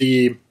 and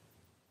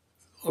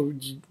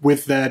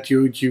with that,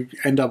 you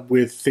end up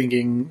with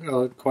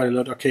thinking quite a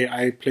lot, okay,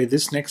 I play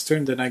this next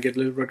turn, then I get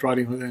Little Red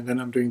Riding Hood, and then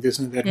I'm doing this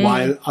and that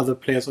while other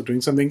players are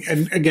doing something.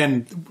 And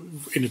again,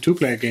 in a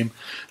 2-player game,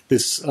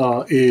 this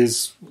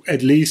is,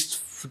 at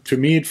least to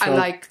me, it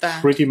felt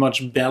pretty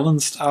much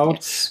balanced out.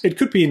 Yes. It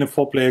could be in a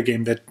 4-player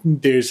game that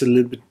there's a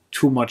little bit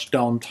too much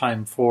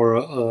downtime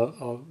for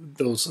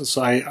those.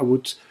 So I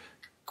would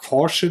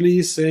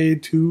cautiously say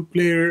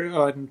 2-player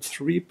and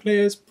 3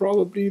 players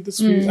probably this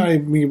week. I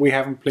mean, we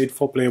haven't played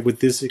 4-player with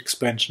this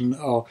expansion.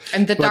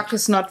 And the Duck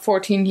is not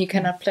 14, he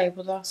cannot play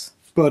with us.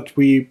 But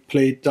we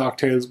played Dark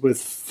Tales with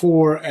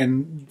 4,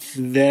 and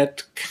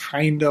that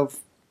kind of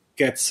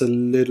gets a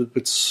little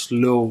bit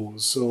slow.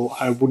 So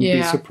I wouldn't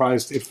be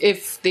surprised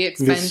if the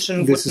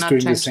expansion would not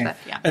change that.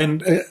 Yeah.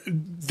 And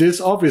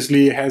this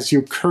obviously has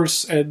you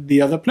curse at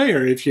the other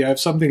player. If you have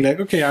something like,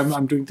 okay,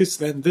 I'm doing this,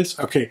 then this,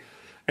 okay.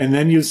 And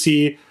then you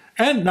see,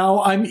 and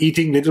now I'm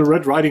eating Little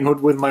Red Riding Hood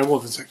with my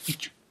wolf. It's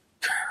like,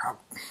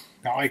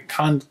 now I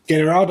can't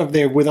get her out of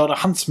there without a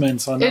huntsman.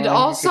 So it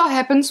also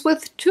happens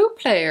with 2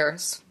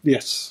 players.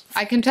 Yes.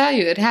 I can tell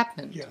you, it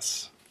happened.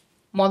 Yes.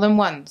 More than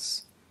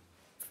once.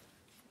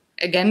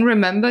 Again,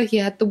 remember, he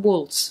had the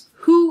wolves.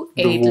 Who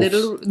ate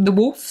the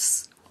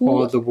wolves?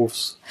 The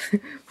wolves.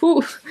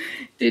 Who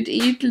did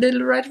eat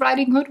Little Red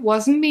Riding Hood?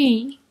 Wasn't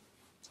me.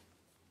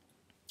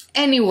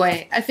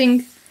 Anyway, I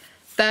think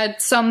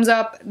that sums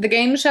up the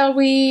game. Shall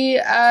we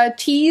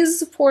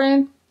tease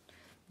for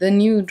the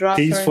new drop?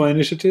 Tease for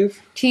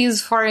initiative?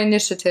 Tease for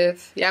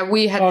initiative. Yeah,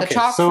 we had the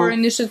talk for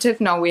initiative.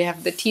 Now we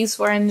have the tease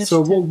for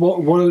initiative. So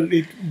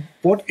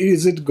what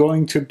is it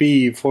going to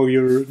be for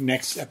your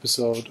next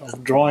episode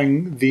of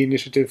drawing the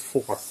initiative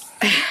for?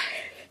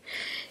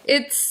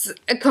 It's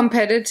a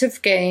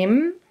competitive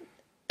game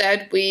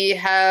that we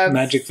have...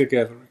 Magic the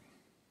Gathering.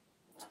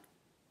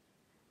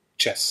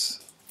 Chess.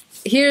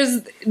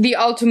 Here's the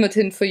ultimate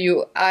hint for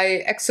you.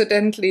 I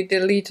accidentally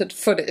deleted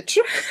footage.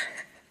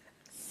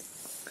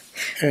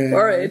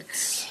 For it.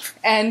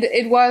 And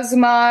it was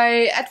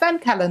my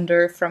advent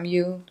calendar from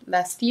you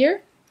last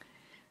year.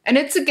 And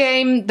it's a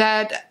game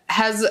that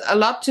has a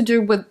lot to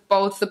do with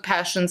both the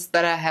passions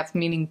that I have,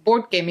 meaning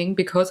board gaming,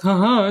 because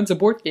it's a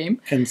board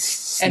game. And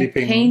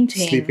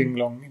painting. Sleeping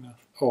long enough.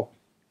 Oh.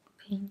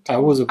 Painting. I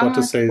was about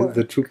to say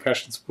the 2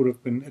 passions would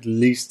have been at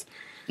least...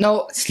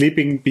 No.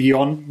 Sleeping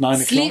beyond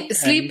 9 o'clock.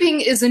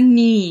 Sleeping is a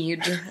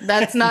need.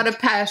 That's not a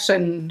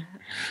passion.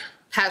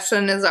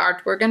 Passion is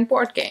artwork and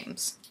board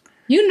games.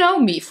 You know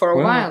me for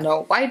a while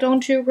now. Why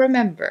don't you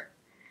remember?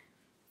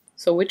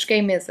 So which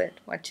game is it?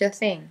 What do you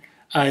think?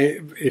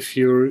 If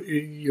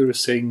you're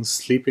saying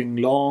sleeping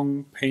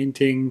long,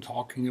 painting,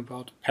 talking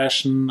about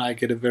passion, I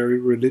get a very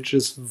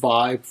religious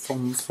vibe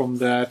from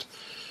that.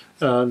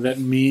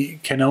 That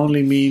can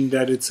only mean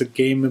that it's a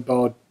game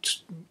about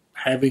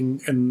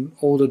having an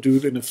older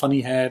dude in a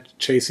funny hat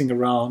chasing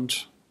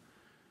around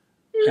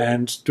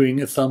and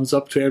doing a thumbs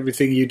up to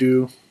everything you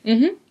do.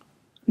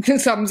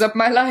 Thumbs up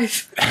my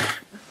life.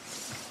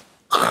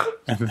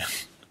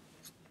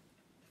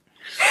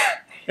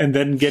 And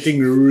then getting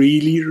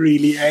really,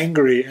 really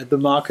angry at the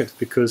market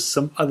because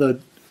some other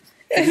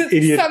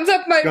idiot Sums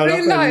up my got real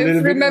up a life.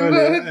 little bit Remember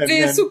earlier, the and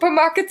then-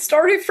 supermarket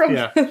story from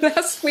Yeah.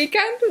 last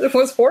weekend? It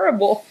was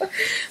horrible.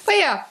 But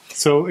yeah,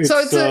 So it's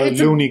a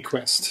Looney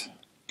Quest,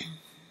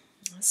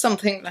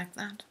 something like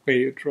that. where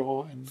you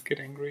draw and get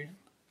angry.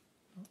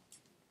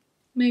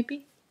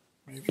 Maybe.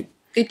 Maybe.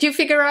 Did you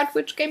figure out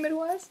which game it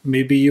was?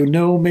 Maybe you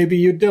know, maybe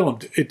you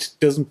don't. It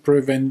doesn't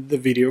prevent the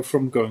video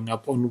from going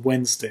up on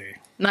Wednesday.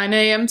 9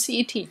 a.m.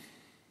 CET.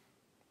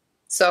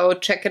 So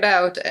check it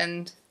out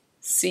and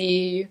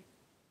see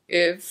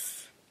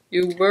if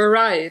you were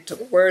right,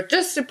 or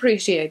just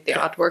appreciate the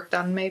artwork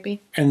done,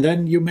 maybe. And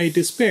then you may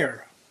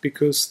despair,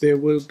 because there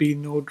will be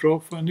no draw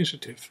for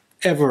initiative.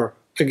 Ever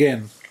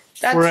again.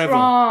 That's Forever.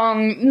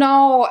 wrong.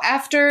 No,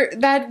 after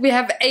that we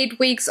have 8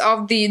 weeks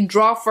of the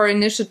Draw for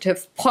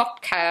Initiative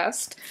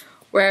podcast,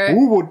 where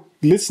Who would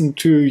listen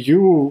to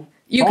you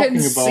you talking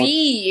can about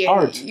see,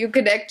 art? you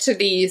could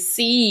actually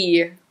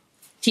see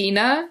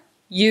Tina,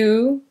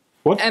 you,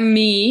 What? and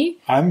me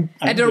I'm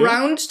at a there.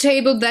 round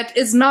table that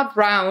is not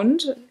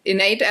round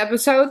in 8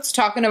 episodes,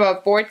 talking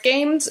about board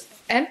games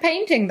and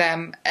painting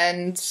them,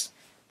 and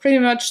pretty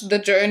much the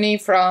journey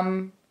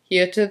from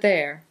here to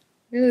there.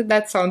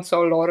 That sounds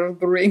so Lord of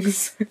the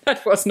Rings.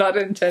 That was not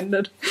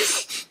intended.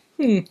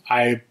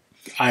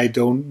 I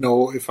don't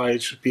know if I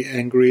should be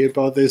angry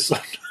about this,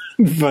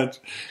 but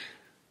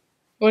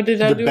What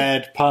did I the do?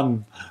 bad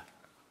pun.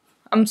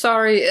 I'm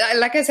sorry.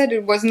 Like I said,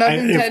 it was not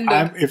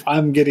intended. If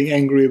I'm getting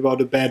angry about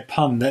a bad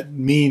pun, that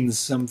means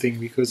something,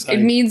 because It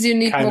means you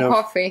need kind more of-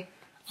 coffee.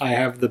 I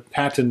have the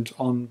patent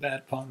on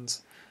bad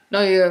puns.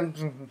 No,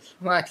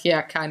 well,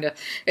 yeah, kind of.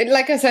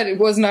 Like I said, it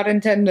was not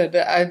intended.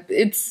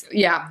 It's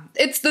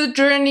the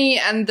journey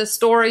and the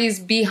stories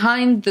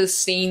behind the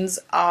scenes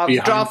of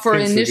Behind Draw for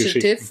Pinselgeschichten.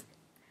 Initiative.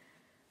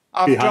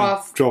 Of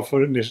Behind draw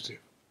for initiative.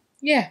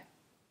 Yeah.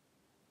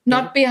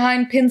 Not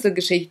behind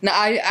Pinselgeschichten.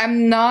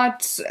 I'm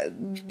not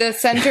the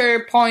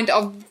center point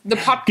of the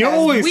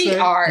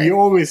podcast. You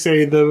always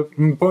say the ...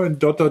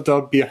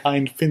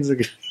 behind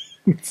Pinselgeschichten.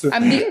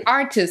 I'm the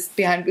artist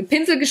behind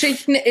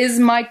Pinselgeschichten is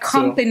my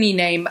company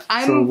name.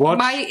 So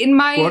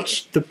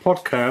watch the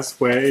podcast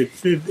where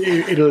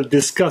it'll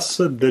discuss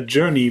the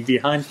journey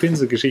behind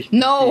Pinselgeschichten.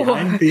 No.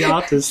 Behind the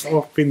artist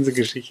of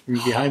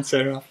Pinselgeschichten. Behind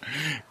Sarah.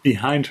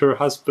 Behind her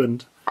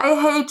husband. I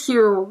hate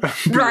you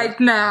right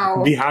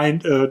now.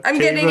 Behind a I'm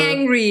getting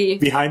angry.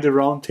 Behind a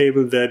round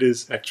table that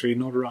is actually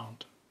not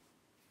round.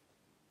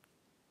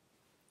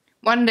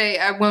 One day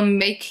I will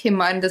make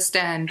him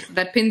understand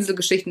that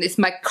Pinselgeschichten is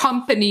my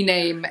company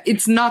name.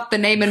 It's not the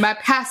name in my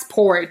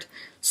passport.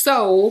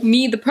 So,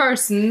 me, the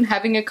person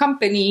having a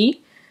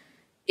company,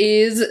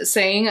 is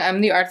saying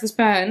I'm the artist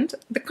behind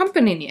the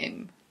company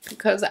name.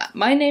 Because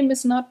my name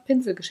is not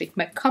Pinselgeschichten.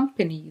 My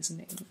company's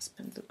name is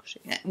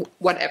Pinselgeschichten.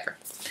 Whatever.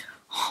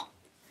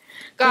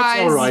 Guys, That's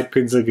alright,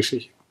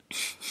 Pinselgeschichten.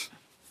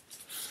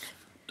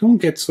 Don't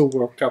get so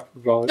worked up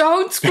about it.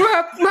 don't screw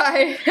up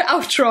my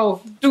outro,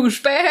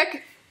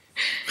 douchebag.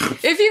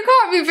 If you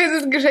call me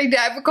Pinselgeschichte,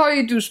 I will call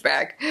you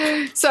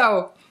douchebag.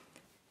 So,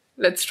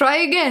 let's try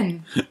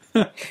again.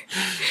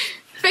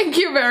 Thank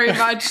you very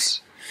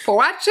much for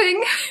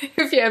watching.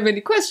 If you have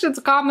any questions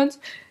or comments,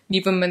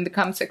 leave them in the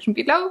comment section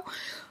below.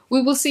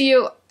 We will see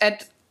you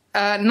at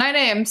 9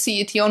 a.m.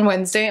 CET on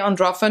Wednesday on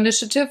Draw for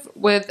Initiative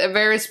with a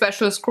very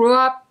special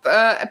screw-up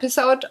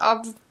episode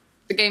of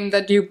the game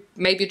that you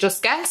maybe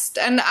just guessed.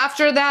 And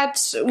after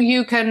that,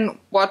 you can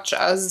watch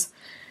us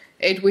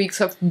 8 weeks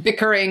of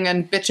bickering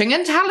and bitching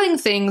and telling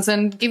things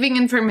and giving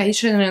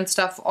information and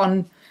stuff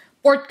on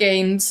board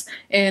games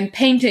and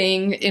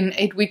painting in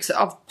 8 weeks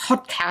of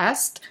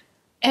podcast.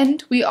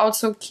 And we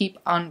also keep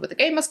on with the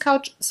Gamers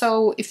Couch.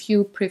 So if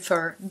you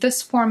prefer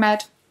this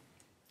format,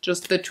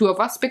 just the two of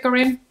us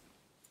bickering,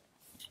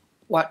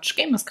 watch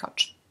Gamers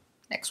Couch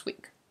next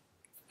week.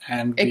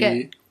 And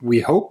Again.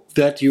 we hope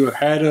that you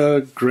had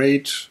a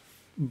great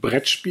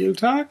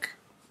Brettspieltag,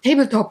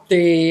 Tabletop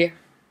Day.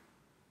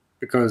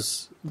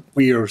 because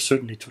we are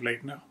certainly too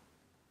late now.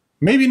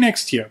 Maybe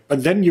next year,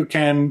 but then you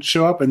can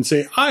show up and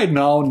say, I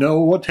now know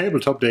what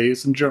Tabletop Day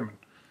is in German.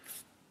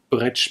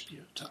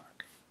 Brettspieltag.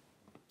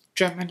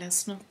 German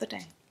lesson of the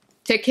day.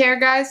 Take care,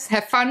 guys.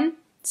 Have fun.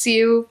 See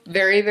you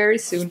very, very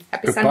soon.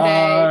 Happy Goodbye.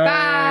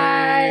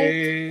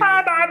 Sunday. Bye.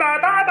 Bye, bye, bye,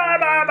 bye, bye,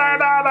 bye,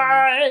 bye,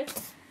 bye.